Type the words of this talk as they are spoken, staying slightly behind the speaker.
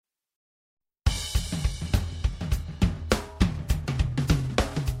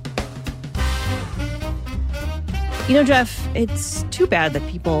Jeff, it's too bad that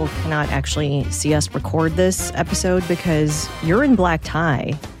people cannot actually see us record this episode because you're in black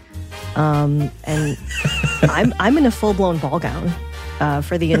tie, and I'm in a full-blown ball gown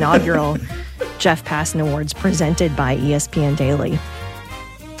for the inaugural Jeff Passan Awards presented by ESPN Daily.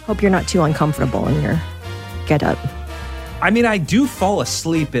 Hope you're not too uncomfortable in your getup. I mean, I do fall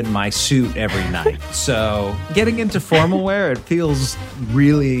asleep in my suit every night, so getting into formal wear, it feels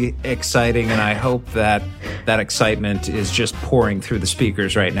really exciting, and I hope that excitement is just pouring through the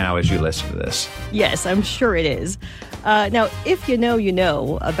speakers right now as you listen to this. Yes, I'm sure it is. Now, if you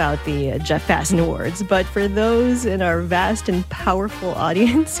know about the Jeff Passan Awards, but for those in our vast and powerful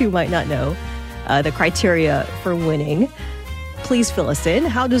audience who might not know the criteria for winning, please fill us in.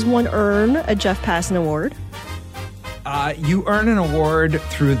 How does one earn a Jeff Passan Award? You earn an award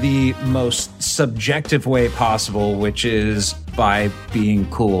through the most subjective way possible, which is by being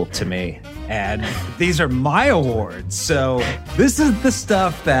cool to me. And these are my awards. So this is the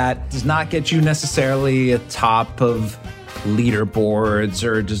stuff that does not get you necessarily atop of leaderboards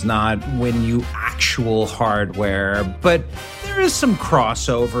or does not win you actual hardware. But there is some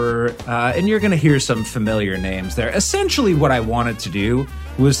crossover, and you're going to hear some familiar names there. Essentially, what I wanted to do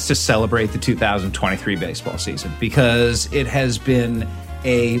was to celebrate the 2023 baseball season because it has been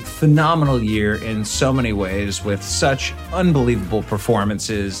a phenomenal year in so many ways with such unbelievable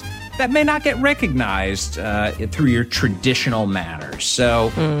performances that may not get recognized through your traditional manners.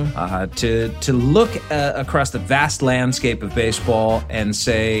 So to look across the vast landscape of baseball and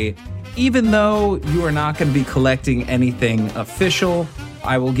say, even though you are not going to be collecting anything official,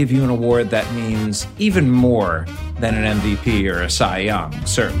 I will give you an award that means even more than an MVP or a Cy Young,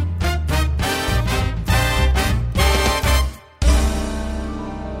 certainly.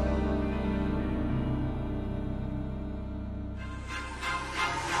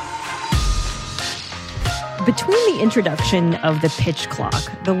 Between the introduction of the pitch clock,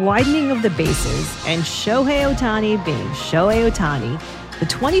 the widening of the bases, and Shohei Ohtani being Shohei Ohtani, the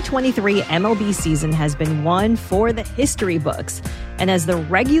 2023 MLB season has been one for the history books. And as the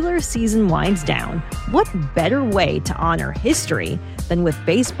regular season winds down, what better way to honor history than with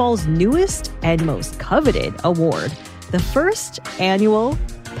baseball's newest and most coveted award, the first annual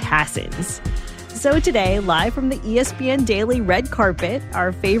Passans. So today, live from the ESPN Daily red carpet,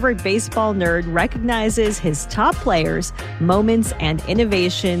 our favorite baseball nerd recognizes his top players, moments, and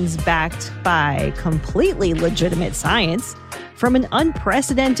innovations backed by completely legitimate science from an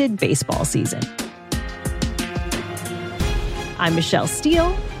unprecedented baseball season. I'm Michelle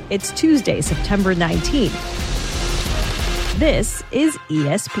Steele. It's Tuesday, September 19th. This is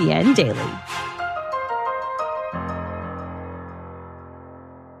ESPN Daily.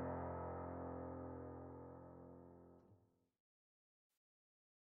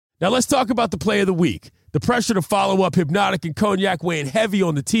 Now let's talk about the play of the week. The pressure to follow up Hypnotic and Cognac weighing heavy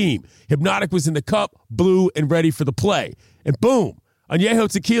on the team. Hypnotic was in the cup, blue, and ready for the play. And boom, Añejo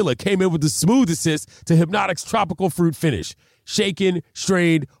Tequila came in with the smooth assist to Hypnotic's tropical fruit finish. Shaken,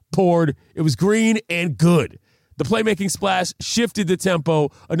 strained, poured. It was green and good. The playmaking splash shifted the tempo.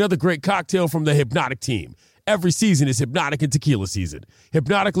 Another great cocktail from the Hypnotic team. Every season is Hypnotic and Tequila season.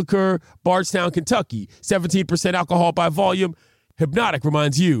 Hypnotic Liqueur, Bardstown, Kentucky. 17% alcohol by volume. Hypnotic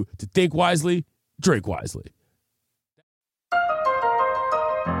reminds you to think wisely, drink wisely.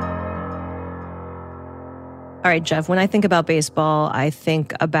 All right, Jeff, when I think about baseball, I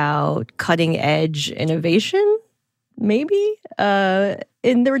think about cutting-edge innovation, maybe.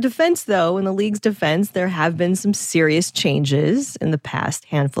 In their defense, though, in the league's defense, there have been some serious changes in the past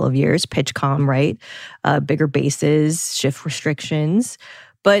handful of years. PitchCom, right? Bigger bases, shift restrictions.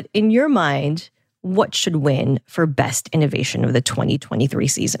 But in your mind, what should win for best innovation of the 2023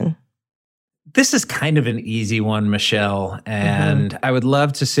 season? This is kind of an easy one, Michelle, and I would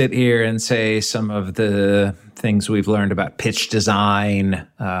love to sit here and say some of the things we've learned about pitch design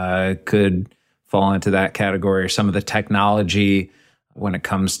could fall into that category, or some of the technology when it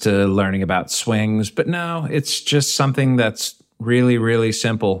comes to learning about swings. But no, it's just something that's really, really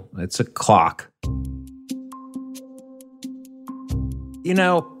simple. It's a clock. You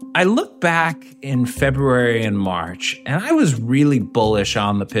know, I look back in February and March, and I was really bullish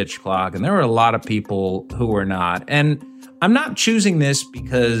on the pitch clock, and there were a lot of people who were not. And I'm not choosing this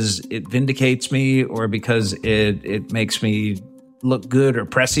because it vindicates me or because it makes me look good or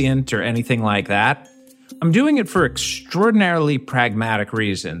prescient or anything like that. I'm doing it for extraordinarily pragmatic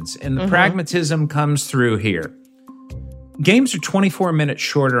reasons, and the pragmatism comes through here. Games are 24 minutes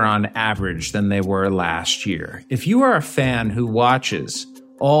shorter on average than they were last year. If you are a fan who watches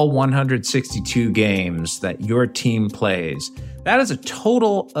all 162 games that your team plays, that is a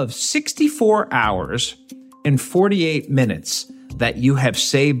total of 64 hours 248 minutes that you have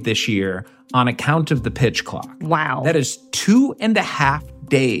saved this year on account of the pitch clock. Wow. That is 2.5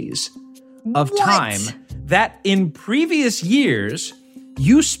 days of time that in previous years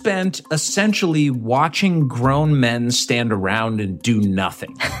you spent essentially watching grown men stand around and do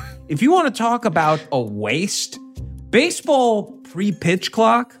nothing. If you want to talk about a waste, baseball pre-pitch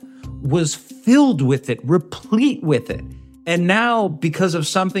clock was filled with it, replete with it. And now, because of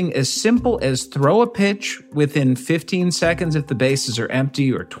something as simple as throw a pitch within 15 seconds if the bases are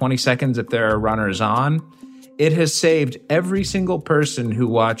empty or 20 seconds if there are runners on, it has saved every single person who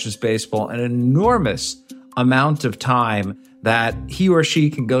watches baseball an enormous amount of time that he or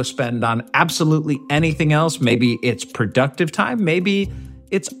she can go spend on absolutely anything else. Maybe it's productive time, maybe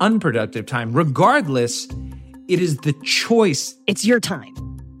it's unproductive time. Regardless, it is the choice. It's your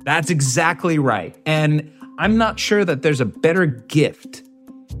time. That's exactly right. And I'm not sure that there's a better gift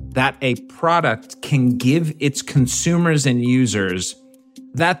that a product can give its consumers and users.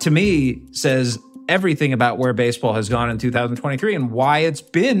 That, to me, says everything about where baseball has gone in 2023 and why it's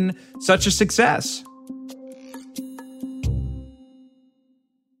been such a success.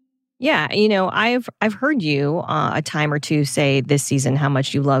 Yeah, I've heard you a time or two say this season how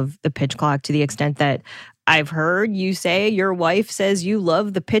much you love the pitch clock, to the extent that I've heard you say your wife says you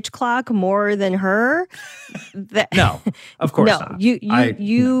love the pitch clock more than her. No, of course not.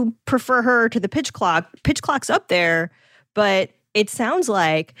 You prefer her to the pitch clock. Pitch clock's up there, but it sounds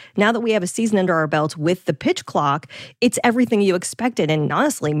like now that we have a season under our belt with the pitch clock, it's everything you expected, and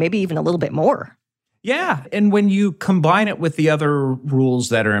honestly, maybe even a little bit more. Yeah, and when you combine it with the other rules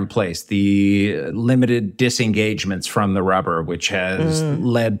that are in place, the limited disengagements from the rubber, which has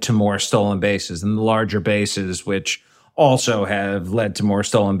led to more stolen bases, and the larger bases, which also have led to more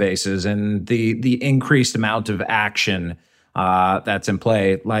stolen bases, and the increased amount of action that's in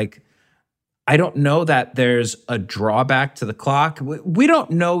play, like, I don't know that there's a drawback to the clock. We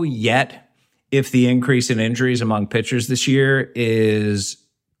don't know yet if the increase in injuries among pitchers this year is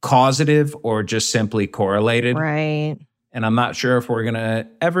causative or just simply correlated. Right. And I'm not sure if we're going to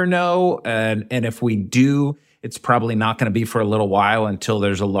ever know. And if we do, it's probably not going to be for a little while until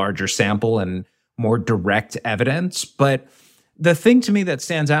there's a larger sample and more direct evidence. But the thing to me that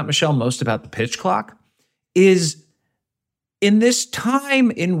stands out, Michelle, most about the pitch clock is in this time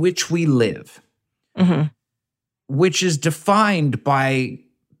in which we live, which is defined by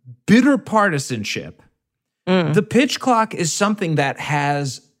bitter partisanship, the pitch clock is something that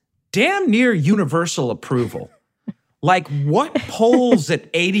has damn near universal approval. Like, what polls at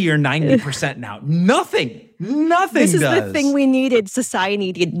 80 or 90% now? Nothing This is does. the thing we needed,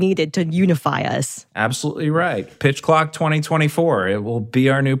 society needed to unify us. Absolutely right. Pitch clock 2024. It will be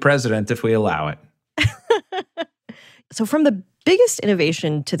our new president if we allow it. So from the biggest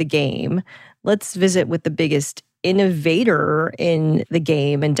innovation to the game, let's visit with the biggest innovator in the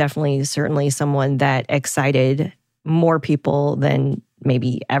game, and certainly someone that excited more people than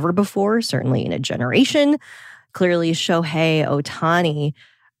maybe ever before, certainly in a generation. Clearly, Shohei Ohtani,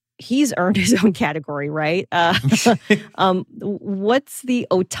 he's earned his own category, right? What's the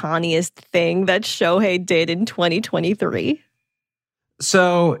Ohtaniest thing that Shohei did in 2023?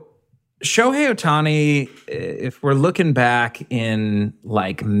 So Shohei Ohtani, if we're looking back in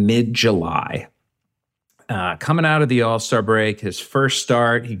like mid-July, coming out of the All-Star break, his first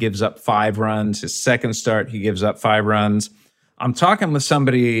start, he gives up 5 runs. His second start, he gives up 5 runs. I'm talking with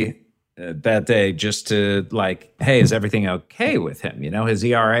somebody that day just to like, hey, is everything okay with him? His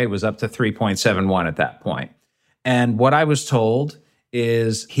ERA was up to 3.71 at that point. And what I was told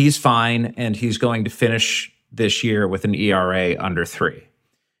is he's fine and he's going to finish this year with an ERA under 3.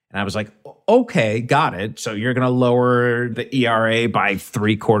 And I was like, okay, got it. So you're going to lower the ERA by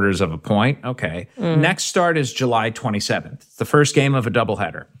 0.75 of a point. Okay. Next start is July 27th. It's the first game of a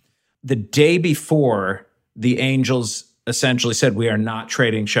doubleheader. The day before, the Angels essentially said, we are not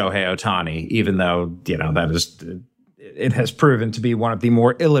trading Shohei Ohtani, even though, it has proven to be one of the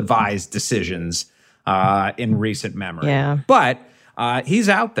more ill-advised decisions in recent memory. Yeah. But he's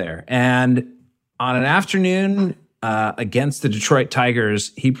out there. And on an afternoon against the Detroit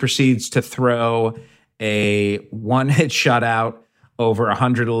Tigers, he proceeds to throw a one-hit shutout over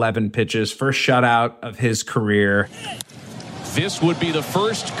 111 pitches, first shutout of his career. This would be the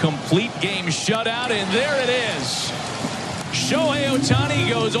first complete game shutout, and there it is. Shohei Ohtani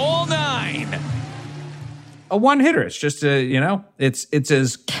goes all 9. A one-hitter. It's just it's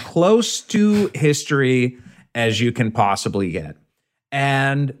as close to history as you can possibly get.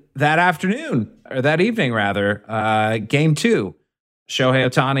 And that evening, game 2, Shohei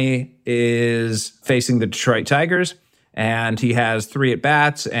Ohtani is facing the Detroit Tigers. and he has 3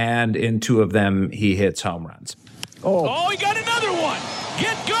 at-bats, and in 2 of them, he hits home runs. Oh, he got another one.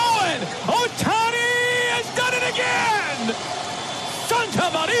 Get going. Ohtani has done it again. Santa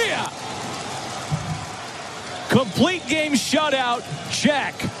Maria. Complete game shutout.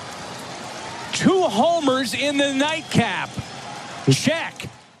 Check. 2 homers in the nightcap. Check.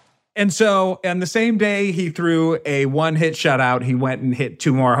 And so on the same day he threw a 1-hit shutout, he went and hit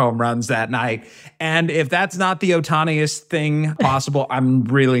 2 more home runs that night. And if that's not the Ohtaniest thing possible, I'm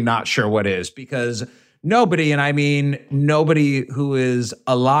really not sure what is, because nobody, and I mean nobody who is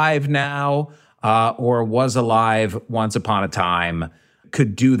alive now or was alive once upon a time,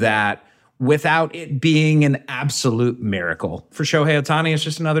 could do that without it being an absolute miracle. For Shohei Ohtani, it's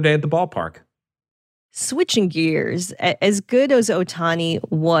just another day at the ballpark. Switching gears, as good as Ohtani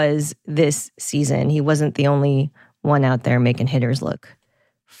was this season, he wasn't the only one out there making hitters look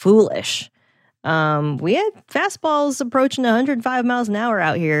foolish. We had fastballs approaching 105 miles an hour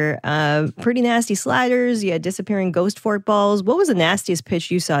out here. Pretty nasty sliders. You had disappearing ghost fork balls. What was the nastiest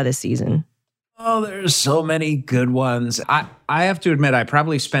pitch you saw this season? Oh, there's so many good ones. I have to admit, I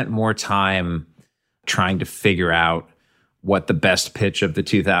probably spent more time trying to figure out what the best pitch of the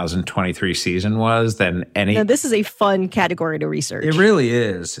 2023 season was than any. Now, this is a fun category to research. It really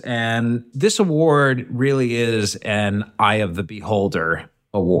is. And this award really is an eye of the beholder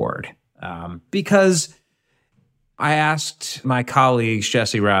award. Because I asked my colleagues,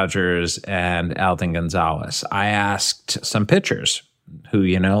 Jesse Rogers and Alden Gonzalez, I asked some pitchers who,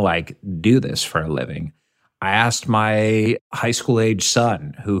 do this for a living. I asked my high school age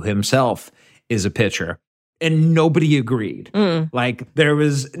son, who himself is a pitcher, and nobody agreed. There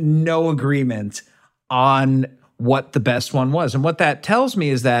was no agreement on what the best one was. And what that tells me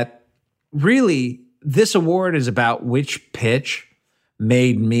is that really this award is about which pitch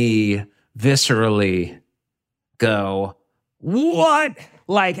made me viscerally go, what?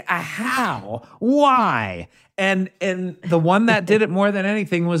 How? Why? And the one that did it more than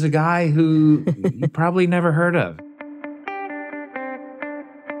anything was a guy who you probably never heard of.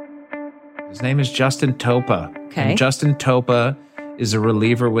 His name is Justin Topa. Okay. And Justin Topa is a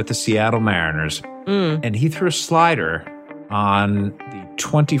reliever with the Seattle Mariners. And he threw a slider on the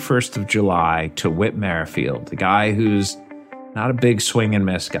 21st of July to Whit Merrifield, the guy who's not a big swing and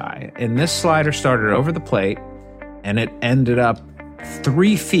miss guy. And this slider started over the plate, and it ended up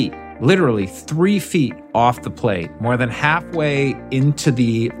 3 feet, literally 3 feet off the plate, more than halfway into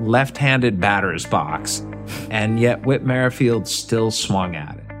the left-handed batter's box. And yet Whit Merrifield still swung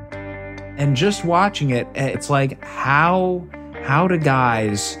at it. And just watching it, it's like, how do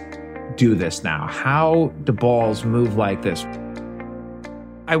guys do this now? How do balls move like this?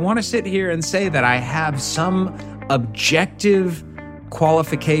 I want to sit here and say that I have some objective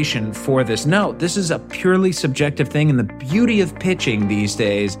qualification for this. No, this is a purely subjective thing. And the beauty of pitching these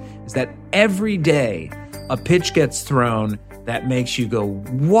days is that every day a pitch gets thrown that makes you go,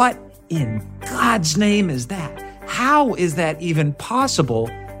 what in God's name is that? How is that even possible?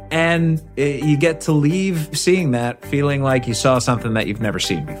 And you get to leave seeing that feeling like you saw something that you've never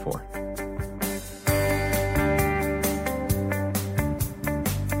seen before.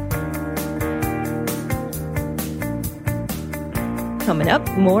 Coming up,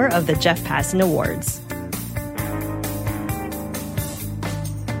 more of the Jeff Passan Awards.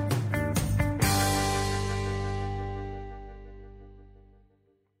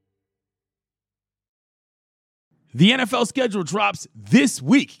 The NFL schedule drops this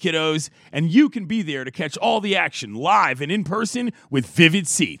week, kiddos, and you can be there to catch all the action live and in person with Vivid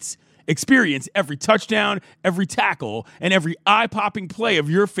Seats. Experience every touchdown, every tackle, and every eye-popping play of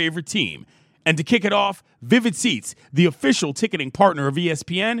your favorite team. And to kick it off, Vivid Seats, the official ticketing partner of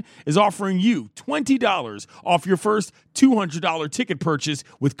ESPN, is offering you $20 off your first $200 ticket purchase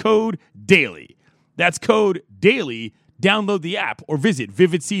with code DAILY. That's code DAILY. Download the app or visit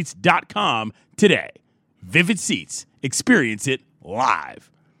vividseats.com today. Vivid Seats. Experience it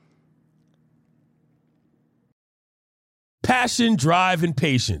live. Passion, drive, and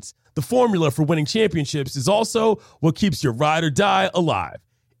patience. The formula for winning championships is also what keeps your ride or die alive.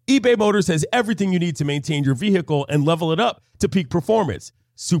 eBay Motors has everything you need to maintain your vehicle and level it up to peak performance.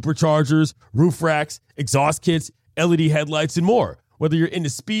 Superchargers, roof racks, exhaust kits, LED headlights, and more. Whether you're into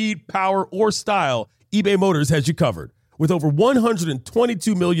speed, power, or style, eBay Motors has you covered. With over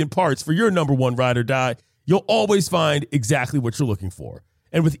 122 million parts for your number one ride or die, you'll always find exactly what you're looking for.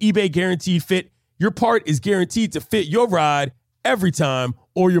 And with eBay Guaranteed Fit, your part is guaranteed to fit your ride every time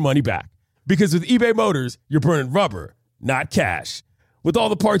or your money back. Because with eBay Motors, you're burning rubber, not cash. With all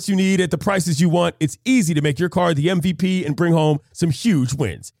the parts you need at the prices you want, it's easy to make your car the MVP and bring home some huge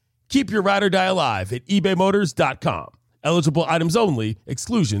wins. Keep your ride or die alive at ebaymotors.com. Eligible items only.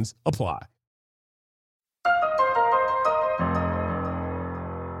 Exclusions apply.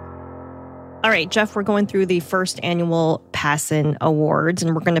 All right, Jeff, we're going through the first annual Passan Awards,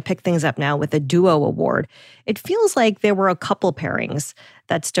 and we're going to pick things up now with a duo award. It feels like there were a couple pairings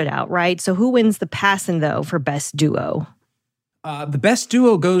that stood out, right? So who wins the Passan, though, for best duo? The best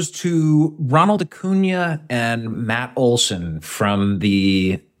duo goes to Ronald Acuna and Matt Olson from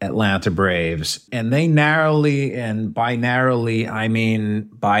the Atlanta Braves. And they narrowly, and by narrowly, I mean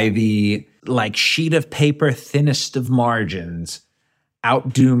by the sheet of paper thinnest of margins,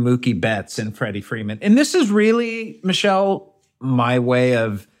 outdo Mookie Betts and Freddie Freeman. And this is really, Michelle, my way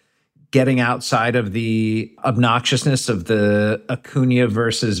of getting outside of the obnoxiousness of the Acuna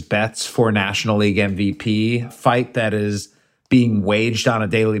versus Betts for National League MVP fight that is being waged on a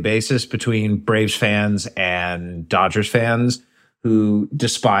daily basis between Braves fans and Dodgers fans who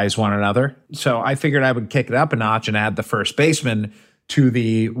despise one another. So I figured I would kick it up a notch and add the first baseman to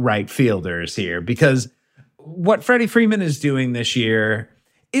the right fielders here, because what Freddie Freeman is doing this year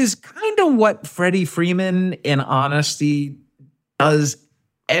is kind of what Freddie Freeman, in honesty, does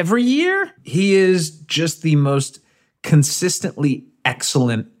every year. He is just the most consistently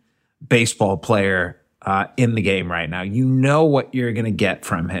excellent baseball player in the game right now. You know what you're going to get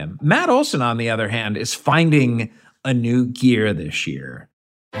from him. Matt Olson, on the other hand, is finding a new gear this year.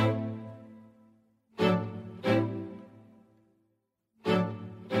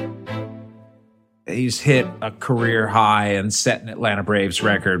 He's hit a career high and set an Atlanta Braves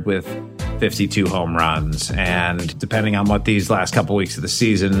record with 52 home runs. And depending on what these last couple weeks of the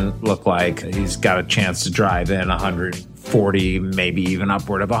season look like, he's got a chance to drive in 140, maybe even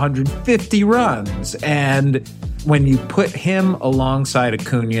upward of 150 runs. And when you put him alongside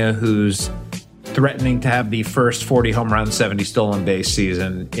Acuna, who's threatening to have the first 40 home run, 70 stolen base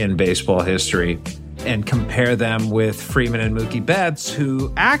season in baseball history, and compare them with Freeman and Mookie Betts,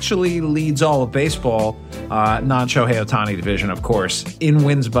 who actually leads all of baseball, non-Shohei Ohtani division, of course, in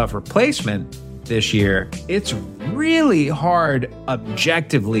wins above replacement this year, it's really hard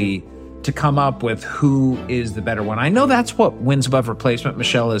objectively to come up with who is the better one. I know that's what wins above replacement,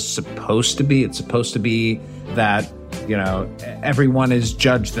 Michelle, is supposed to be. It's supposed to be that, you know, everyone is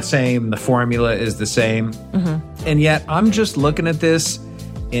judged the same, the formula is the same. Mm-hmm. And yet I'm just looking at this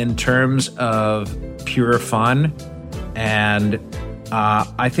in terms of pure fun. And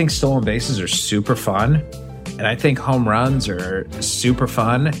I think stolen bases are super fun. And I think home runs are super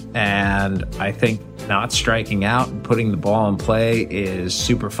fun. And I think not striking out and putting the ball in play is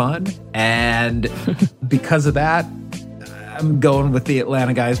super fun. And because of that, I'm going with the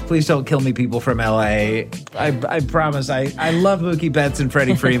Atlanta guys. Please don't kill me, people from LA. I promise. I love Mookie Betts and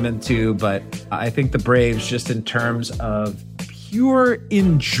Freddie Freeman too, but I think the Braves, just in terms of pure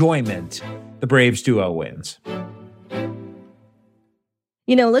enjoyment, the Braves duo wins.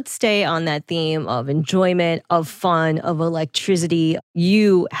 You know, let's stay on that theme of enjoyment, of fun, of electricity.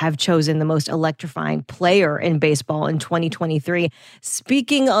 You have chosen the most electrifying player in baseball in 2023.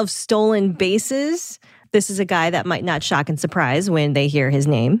 Speaking of stolen bases, this is a guy that might not shock and surprise when they hear his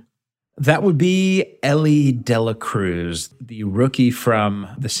name. That would be Elly De La Cruz, the rookie from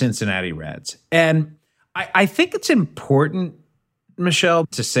the Cincinnati Reds. And I think it's important, Michelle,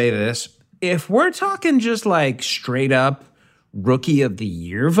 to say this. If we're talking just like straight up Rookie of the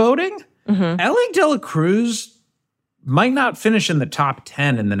Year voting, Elly De La Cruz might not finish in the top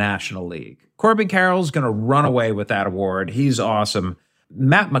 10 in the National League. Corbin Carroll's going to run away with that award. He's awesome.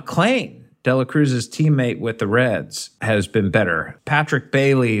 Matt McClain, De La Cruz's teammate with the Reds, has been better. Patrick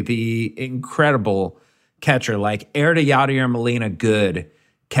Bailey, the incredible catcher, like Air to Yadier Molina, good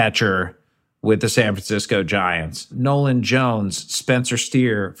catcher with the San Francisco Giants. Nolan Jones, Spencer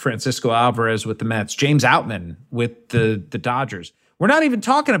Steer, Francisco Alvarez with the Mets, James Outman with the Dodgers. We're not even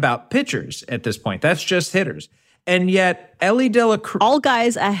talking about pitchers at this point. That's just hitters. And yet, Elly De La Cruz... all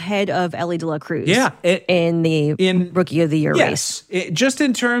guys ahead of Elly De La Cruz. Yeah. In the Rookie of the Year race. Just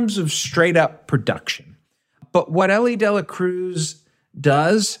in terms of straight up production. But what Elly De La Cruz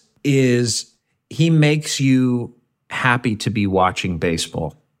does is he makes you happy to be watching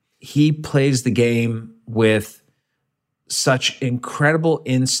baseball. He plays the game with such incredible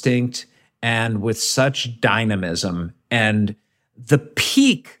instinct and with such dynamism. And the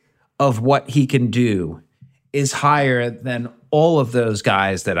peak of what he can do is higher than all of those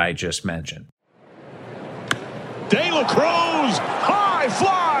guys that I just mentioned. De La Cruz, high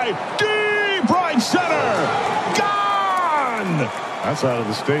fly, deep right center, gone! That's out of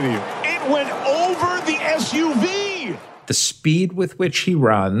the stadium. It went over the SUV. The speed with which he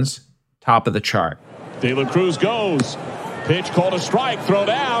runs, top of the chart. De La Cruz goes, Pitch called a strike, throw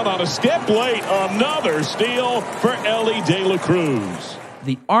down on a skip late. Another steal for Elly De La Cruz.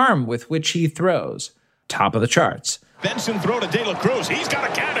 The arm with which he throws, top of the charts. Benson throw to De La Cruz. He's got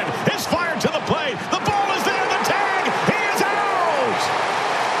a cannon. It's fired to the plate. The ball is there. The tag. He is out.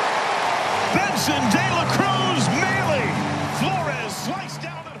 Benson, De La Cruz, Mealy. Flores sliced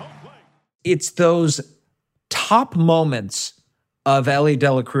down at home plate. It's those top moments of Elly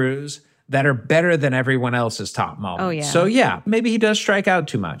De La Cruz that are better than everyone else's top moments. Oh, yeah. So, yeah, maybe he does strike out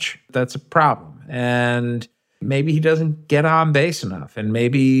too much. That's a problem. And maybe he doesn't get on base enough. And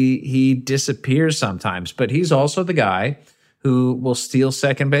maybe he disappears sometimes. But he's also the guy who will steal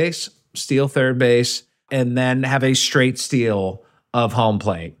second base, steal third base, and then have a straight steal of home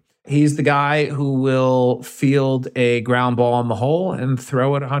plate. He's the guy who will field a ground ball in the hole and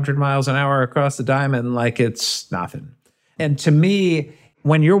throw it 100 miles an hour across the diamond like it's nothing. And to me,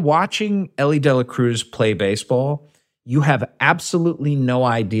 when you're watching Elly De La Cruz play baseball, you have absolutely no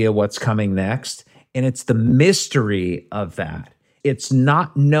idea what's coming next. And it's the mystery of that. It's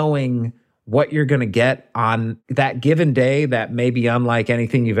not knowing what you're going to get on that given day that may be unlike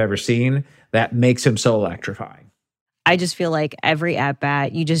anything you've ever seen that makes him so electrifying. I just feel like every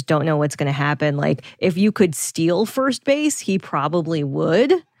at-bat, you just don't know what's going to happen. Like, if you could steal first base, he probably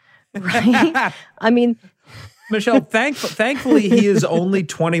would, right? I mean... Michelle, thankfully, he is only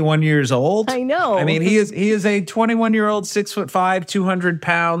 21 years old. I know. I mean, he is a 21-year-old, 6'5",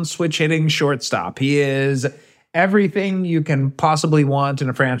 200-pound switch-hitting shortstop. He is everything you can possibly want in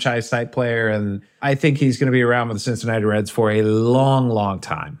a franchise-type player, and I think he's going to be around with the Cincinnati Reds for a long, long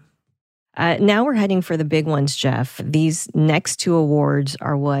time. Now we're heading for the big ones, Jeff. These next two awards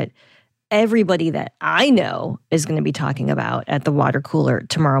are what everybody that I know is going to be talking about at the water cooler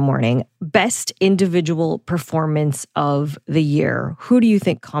tomorrow morning. Best individual performance of the year. Who do you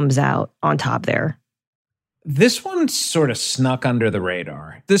think comes out on top there? This one sort of snuck under the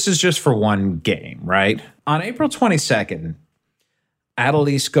radar. This is just for one game, right? On April 22nd,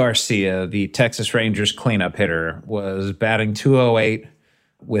 Adolis Garcia, the Texas Rangers cleanup hitter, was batting .208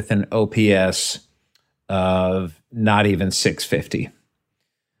 with an OPS of not even 650.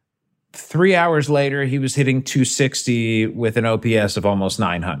 3 hours later, he was hitting .260 with an OPS of almost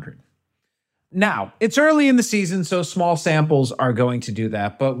 900. Now, it's early in the season, so small samples are going to do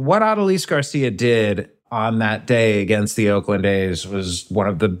that. But what Adolis Garcia did on that day against the Oakland A's was one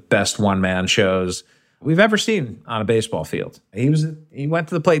of the best one-man shows we've ever seen on a baseball field. He went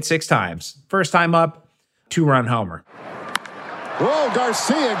to the plate 6 times. First time up, 2-run homer. Whoa,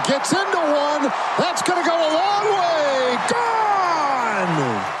 Garcia gets into one. That's going to go a long way.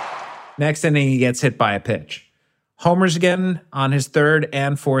 Gone! Next inning, he gets hit by a pitch. Homers again on his third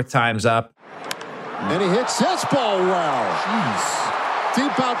and fourth times up. And he hits this ball well. Jeez.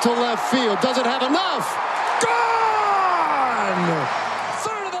 Deep out to left field. Doesn't have enough. Gone!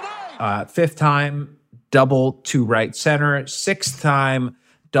 Third of the night. Fifth time, double to right center. Sixth time,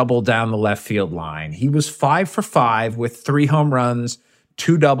 double down the left field line. He was 5 for 5 with 3 home runs,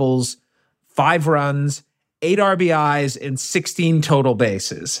 2 doubles, 5 runs, 8 RBIs, and 16 total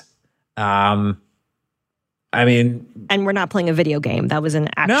bases. I mean... And we're not playing a video game. That was an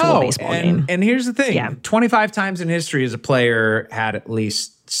actual baseball game. And here's the thing. Yeah. 25 times in history as a player had at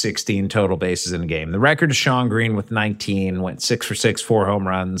least 16 total bases in a game. The record is Sean Green with 19, went 6 for 6, 4 home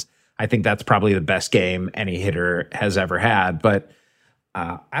runs. I think that's probably the best game any hitter has ever had. But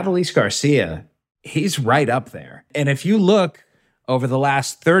Adolis Garcia, he's right up there. And if you look over the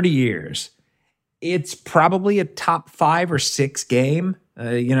last 30 years, it's probably a top 5 or 6 game.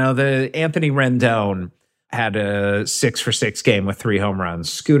 The Anthony Rendon had a 6 for 6 game with 3 home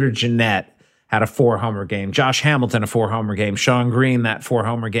runs. Scooter Gennett had a 4-homer game. Josh Hamilton, a 4-homer game. Sean Green, that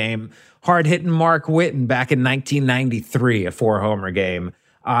 4-homer game. Hard-hitting Mark Whitten back in 1993, a 4-homer game.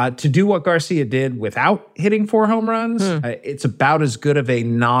 To do what Garcia did without hitting 4 home runs, it's about as good of a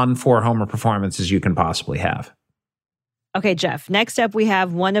non-4-homer performance as you can possibly have. Okay, Jeff, next up we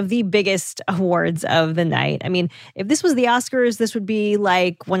have one of the biggest awards of the night. I mean, if this was the Oscars, this would be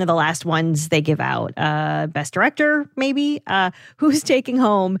like one of the last ones they give out. Best Director, maybe? Who's taking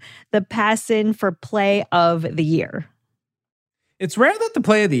home the Passan for Play of the Year? It's rare that the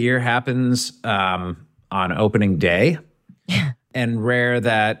Play of the Year happens on opening day, and rare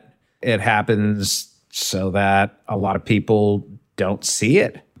that it happens so that a lot of people don't see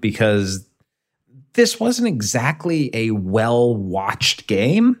it, because this wasn't exactly a well-watched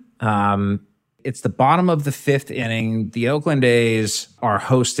game. It's the bottom of the 5th inning. The Oakland A's are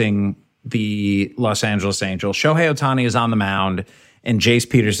hosting the Los Angeles Angels. Shohei Ohtani is on the mound, and Jace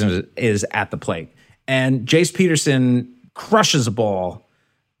Peterson is at the plate. And Jace Peterson crushes a ball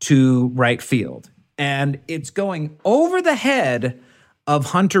to right field. and it's going over the head of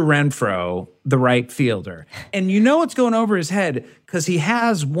Hunter Renfroe, the right fielder. And you know it's going over his head because he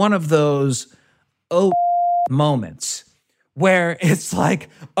has one of those moments where it's like,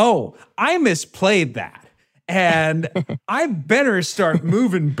 oh, I misplayed that. And I better start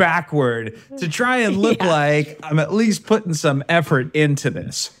moving backward to try and look like I'm at least putting some effort into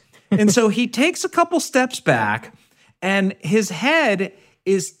this. And so he takes a couple steps back, and his head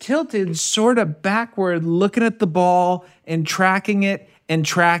is tilted sort of backward, looking at the ball and tracking it.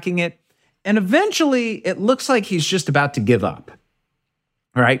 And eventually it looks like he's just about to give up.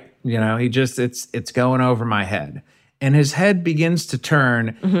 Right? It's going over my head. And his head begins to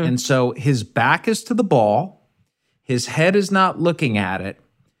turn. Mm-hmm. And so his back is to the ball. His head is not looking at it.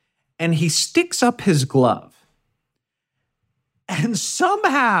 And he sticks up his glove. And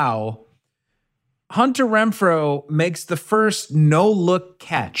somehow Hunter Renfroe makes the first no-look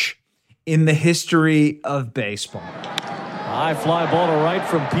catch in the history of baseball. High fly ball to right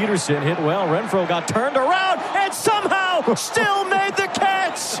from Peterson. Hit well. Renfroe got turned around and somehow still made the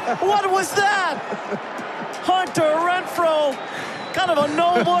catch. What was that? Hunter Renfroe, kind of a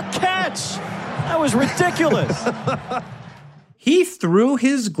no-look catch. That was ridiculous. He threw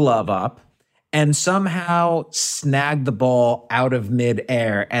his glove up and somehow snagged the ball out of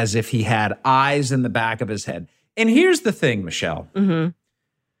midair as if he had eyes in the back of his head. And here's the thing, Michelle. Mm-hmm.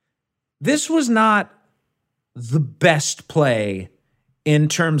 This was not the best play in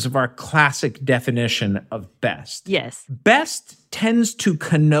terms of our classic definition of best. Yes. Best tends to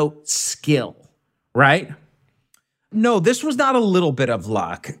connote skill, right? No, this was not a little bit of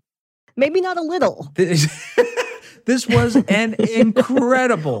luck. Maybe not a little. This was an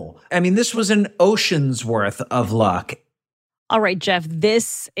incredible, this was an ocean's worth of luck. All right, Jeff,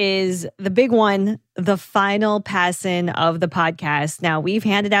 this is the big one, the final Passan of the podcast. Now, we've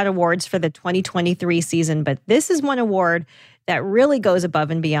handed out awards for the 2023 season, but this is one award that really goes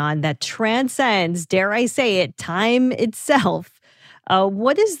above and beyond, that transcends, dare I say it, time itself.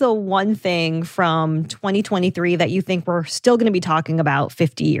 What is the one thing from 2023 that you think we're still going to be talking about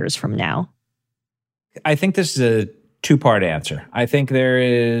 50 years from now? I think this is a two-part answer. I think there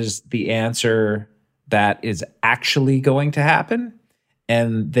is the answer that is actually going to happen,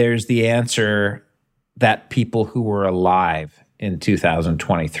 and there's the answer that people who were alive in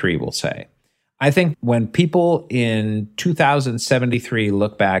 2023 will say. I think when people in 2073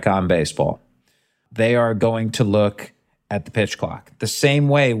 look back on baseball, they are going to look at the pitch clock. The same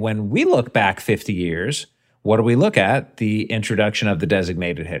way when we look back 50 years, what do we look at? The introduction of the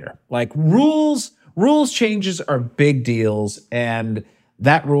designated hitter. Like rules changes are big deals, and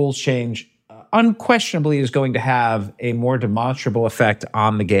that rules change unquestionably is going to have a more demonstrable effect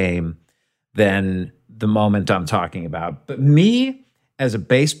on the game than the moment I'm talking about. But me, as a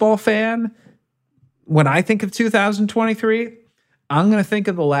baseball fan, when I think of 2023, I'm going to think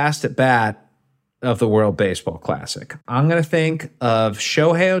of the last at bat of the World Baseball Classic. I'm going to think of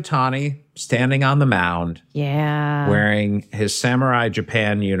Shohei Ohtani standing on the mound, wearing his Samurai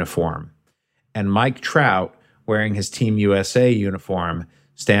Japan uniform, and Mike Trout wearing his Team USA uniform,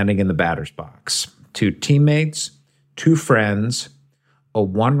 standing in the batter's box. 2 teammates, 2 friends, a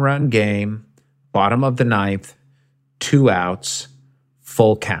 1-run game, bottom of the 9th, 2 outs,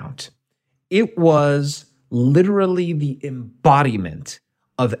 full count. It was literally the embodiment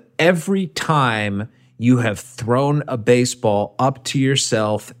of every time you have thrown a baseball up to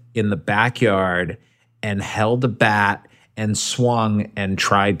yourself in the backyard and held a bat and swung and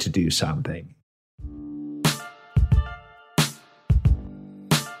tried to do something.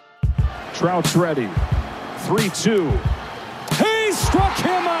 Trout's ready. 3-2. He struck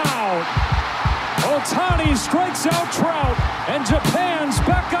him out. Ohtani strikes out Trout, and Japan's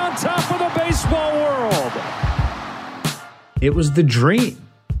back on top of the baseball world. It was the dream.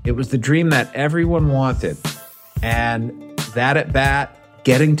 It was the dream that everyone wanted. And that at bat,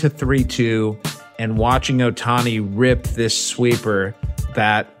 getting to 3-2, and watching Ohtani rip this sweeper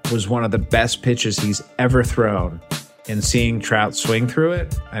that was one of the best pitches he's ever thrown, and seeing Trout swing through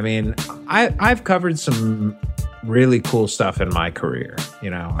it. I've covered some really cool stuff in my career.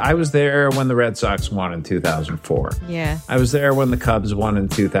 I was there when the Red Sox won in 2004. Yeah. I was there when the Cubs won in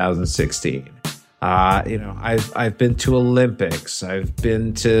 2016. I've been to Olympics. I've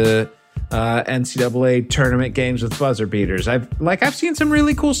been to NCAA tournament games with buzzer beaters. I've seen some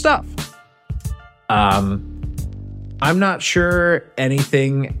really cool stuff. I'm not sure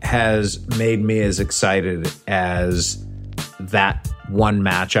anything has made me as excited as that one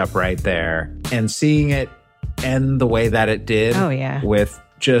matchup right there, and seeing it end the way that it did. Oh, yeah. With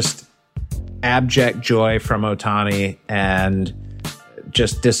just abject joy from Ohtani and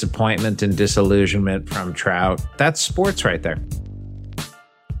just disappointment and disillusionment from Trout. That's sports right there.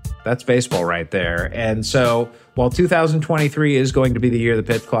 That's baseball right there. And so while 2023 is going to be the year the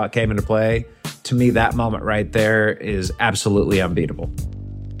pitch clock came into play, to me, that moment right there is absolutely unbeatable.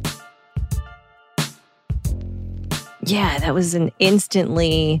 Yeah, that was an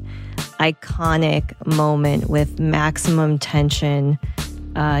instantly iconic moment with maximum tension.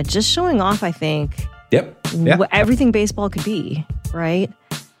 Just showing off, I think, everything baseball could be, right?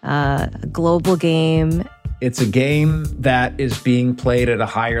 A global game. It's a game that is being played at a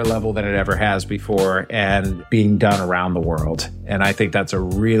higher level than it ever has before and being done around the world. And I think that's a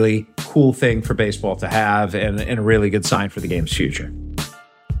really cool thing for baseball to have and a really good sign for the game's future.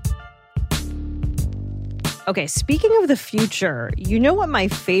 Okay, speaking of the future, you know what my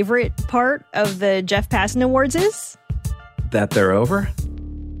favorite part of the Jeff Passan Awards is? That they're over?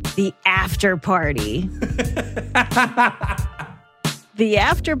 The after party. The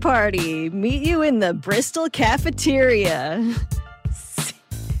after party. Meet you in the Bristol cafeteria.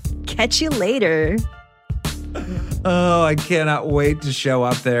 Catch you later. Oh, I cannot wait to show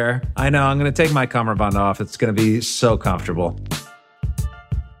up there. I know, I'm going to take my cummerbund off. It's going to be so comfortable.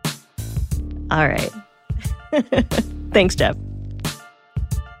 All right. Thanks, Jeff.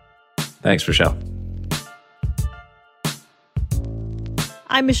 Thanks, Rochelle.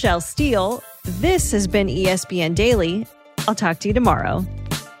 I'm Michelle Steele. This has been ESPN Daily. I'll talk to you tomorrow.